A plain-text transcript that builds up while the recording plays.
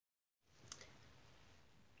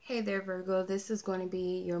Hey there, Virgo. This is going to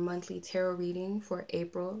be your monthly tarot reading for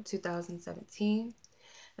April 2017.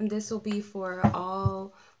 And this will be for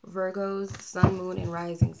all Virgos, Sun, Moon, and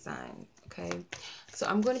Rising sign. Okay. So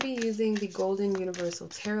I'm going to be using the Golden Universal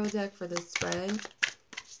Tarot deck for this spread.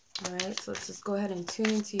 All right. So let's just go ahead and tune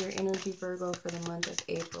into your energy, Virgo, for the month of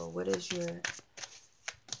April. What is your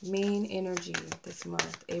main energy this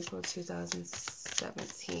month, April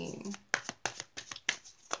 2017?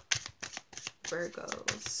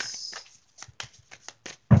 Virgos.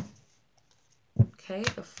 Okay,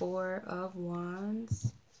 the Four of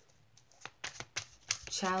Wands.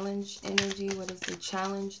 Challenge energy. What is the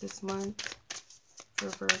challenge this month for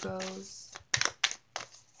Virgos?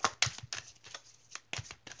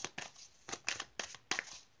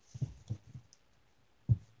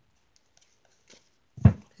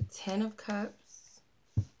 The Ten of Cups.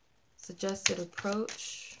 Suggested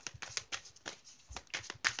approach.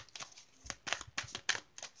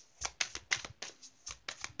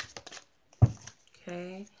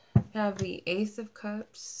 Okay, we have the Ace of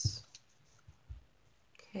Cups.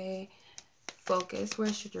 Okay, focus.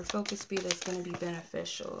 Where should your focus be that's going to be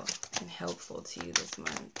beneficial and helpful to you this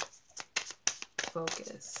month?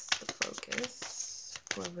 Focus. The focus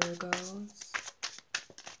for Virgos.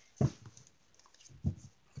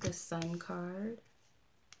 The Sun card.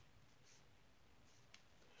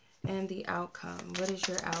 And the outcome. What is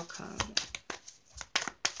your outcome?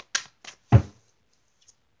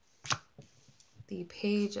 The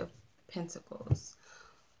Page of Pentacles.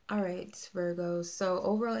 All right, Virgos. So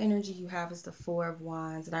overall energy you have is the Four of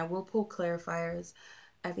Wands. And I will pull clarifiers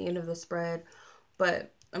at the end of the spread.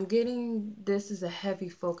 But I'm getting this is a heavy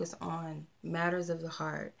focus on matters of the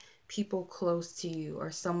heart. People close to you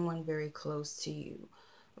or someone very close to you.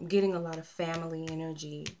 I'm getting a lot of family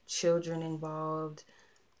energy. Children involved.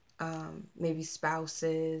 Maybe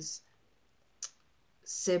spouses.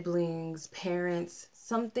 Siblings, parents,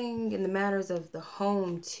 something in the matters of the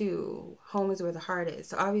home too. Home is where the heart is.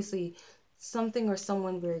 So obviously something or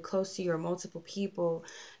someone very close to you or multiple people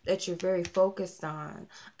that you're very focused on.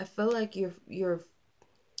 I feel like your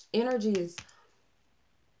energy is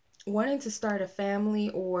wanting to start a family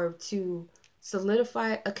or to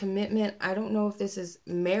solidify a commitment. I don't know if this is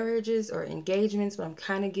marriages or engagements, but I'm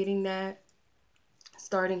kind of getting that.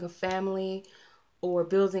 Starting a family or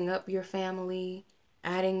building up your family.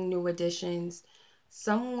 Adding new additions.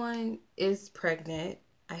 Someone is pregnant,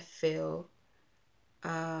 I feel.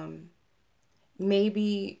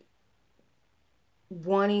 Maybe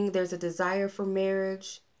there's a desire for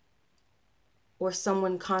marriage, or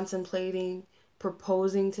someone contemplating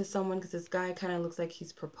proposing to someone, because this guy kind of looks like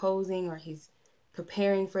he's proposing or he's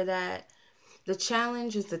preparing for that. The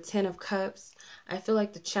challenge is the Ten of Cups. I feel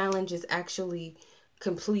like the challenge is actually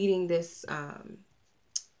completing this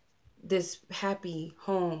this happy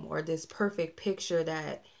home or this perfect picture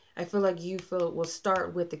that I feel like you feel will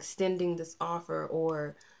start with extending this offer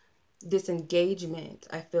or this engagement.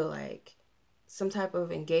 I feel like some type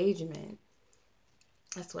of engagement.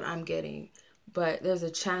 That's what I'm getting. But there's a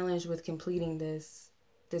challenge with completing this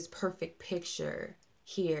perfect picture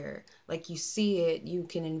here. Like you see it, you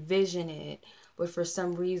can envision it, but for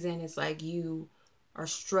some reason it's like you are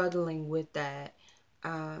struggling with that.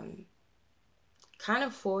 Kind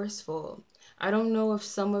of forceful. I don't know if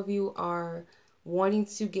some of you are wanting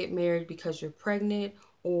to get married because you're pregnant,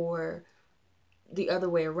 or the other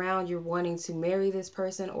way around, you're wanting to marry this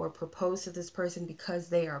person or propose to this person because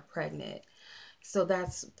they are pregnant. So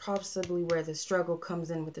that's possibly where the struggle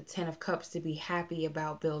comes in with the Ten of Cups, to be happy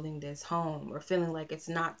about building this home or feeling like it's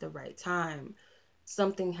not the right time.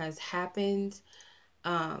 Something has happened.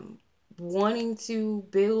 Wanting to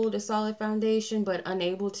build a solid foundation but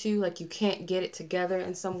unable to, like you can't get it together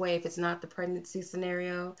in some way if it's not the pregnancy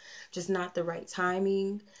scenario, just not the right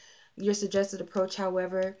timing. Your suggested approach,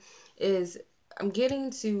 however, is I'm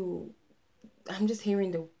just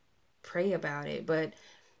hearing to pray about it, but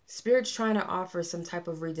Spirit's trying to offer some type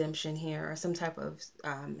of redemption here, or some type of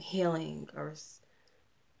healing, or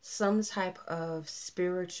some type of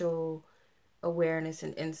spiritual awareness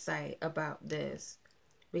and insight about this.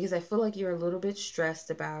 Because I feel like you're a little bit stressed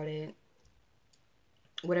about it.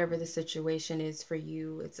 Whatever the situation is for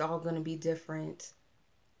you, it's all going to be different.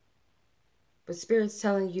 But Spirit's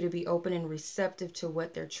telling you to be open and receptive to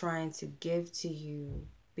what they're trying to give to you.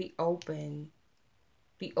 Be open.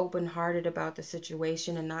 Be open-hearted about the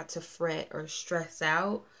situation and not to fret or stress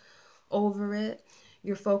out over it.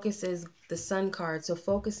 Your focus is the Sun card, so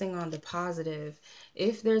focusing on the positive.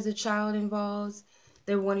 If there's a child involved,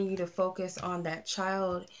 they're wanting you to focus on that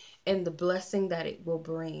child and the blessing that it will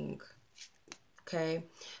bring. Okay?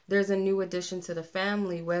 There's a new addition to the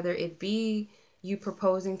family, whether it be you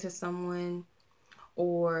proposing to someone,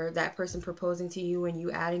 or that person proposing to you and you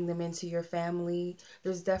adding them into your family.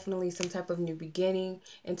 There's definitely some type of new beginning,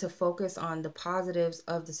 and to focus on the positives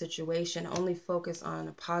of the situation, only focus on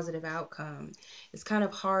a positive outcome. It's kind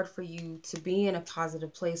of hard for you to be in a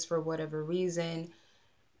positive place for whatever reason.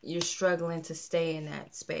 You're struggling to stay in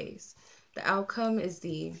that space. The outcome is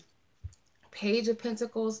the Page of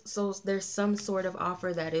Pentacles, so there's some sort of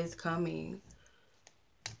offer that is coming.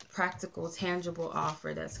 Practical, tangible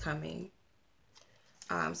offer that's coming.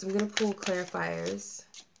 So I'm going to pull clarifiers.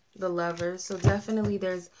 The Lovers. So definitely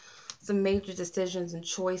there's some major decisions and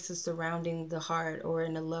choices surrounding the heart or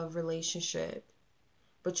in a love relationship.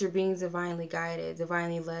 But you're being divinely guided,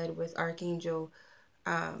 divinely led with Archangel,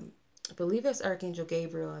 I believe it's Archangel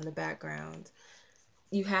Gabriel in the background.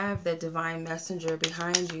 You have that divine messenger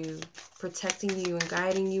behind you, protecting you and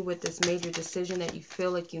guiding you with this major decision that you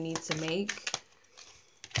feel like you need to make.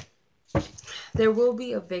 There will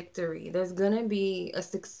be a victory. There's going to be a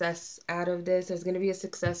success out of this. There's going to be a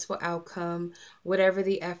successful outcome, whatever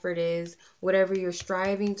the effort is, whatever you're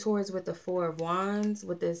striving towards with the Four of Wands,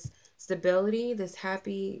 with this stability, this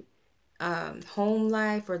happy home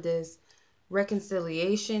life, or this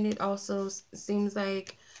reconciliation. It also seems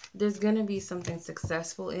like there's going to be something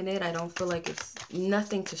successful in it. I don't feel like it's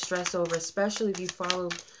nothing to stress over, especially if you follow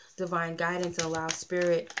divine guidance and allow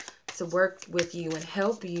spirit to work with you and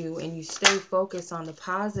help you, and you stay focused on the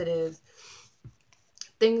positives.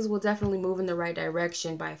 Things will definitely move in the right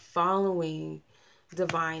direction by following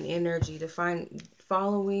divine energy,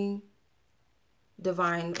 following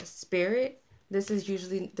divine spirit. This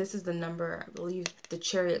is the number, I believe the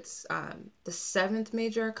Chariot's the 7th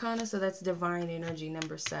major arcana, so that's divine energy,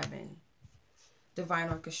 number 7. Divine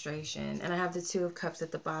orchestration. And I have the Two of Cups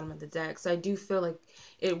at the bottom of the deck. So I do feel like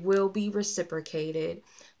it will be reciprocated.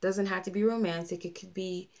 Doesn't have to be romantic. It could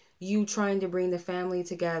be you trying to bring the family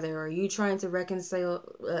together, or you trying to reconcile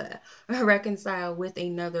with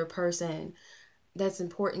another person that's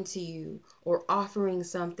important to you, or offering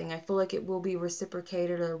something. I feel like it will be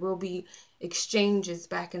reciprocated, or will be exchanges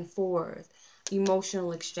back and forth,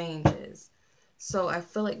 emotional exchanges. So I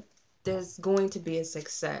feel like there's going to be a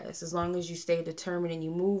success as long as you stay determined and you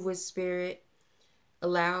move with spirit.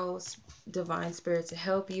 Allow divine spirit to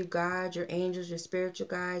help you, God, your angels, your spiritual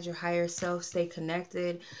guides, your higher self. Stay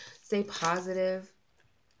connected, stay positive.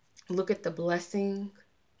 Look at the blessing,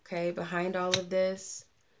 okay, behind all of this.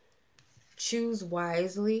 Choose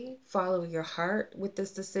wisely. Follow your heart with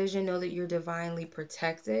this decision. Know that you're divinely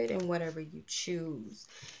protected in whatever you choose,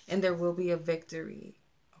 and there will be a victory,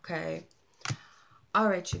 okay? All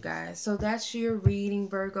right, you guys. So that's your reading,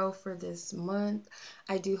 Virgo, for this month.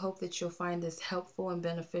 I do hope that you'll find this helpful and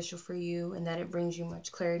beneficial for you, and that it brings you much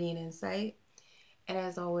clarity and insight. And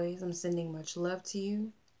as always, I'm sending much love to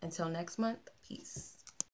you. Until next month, peace.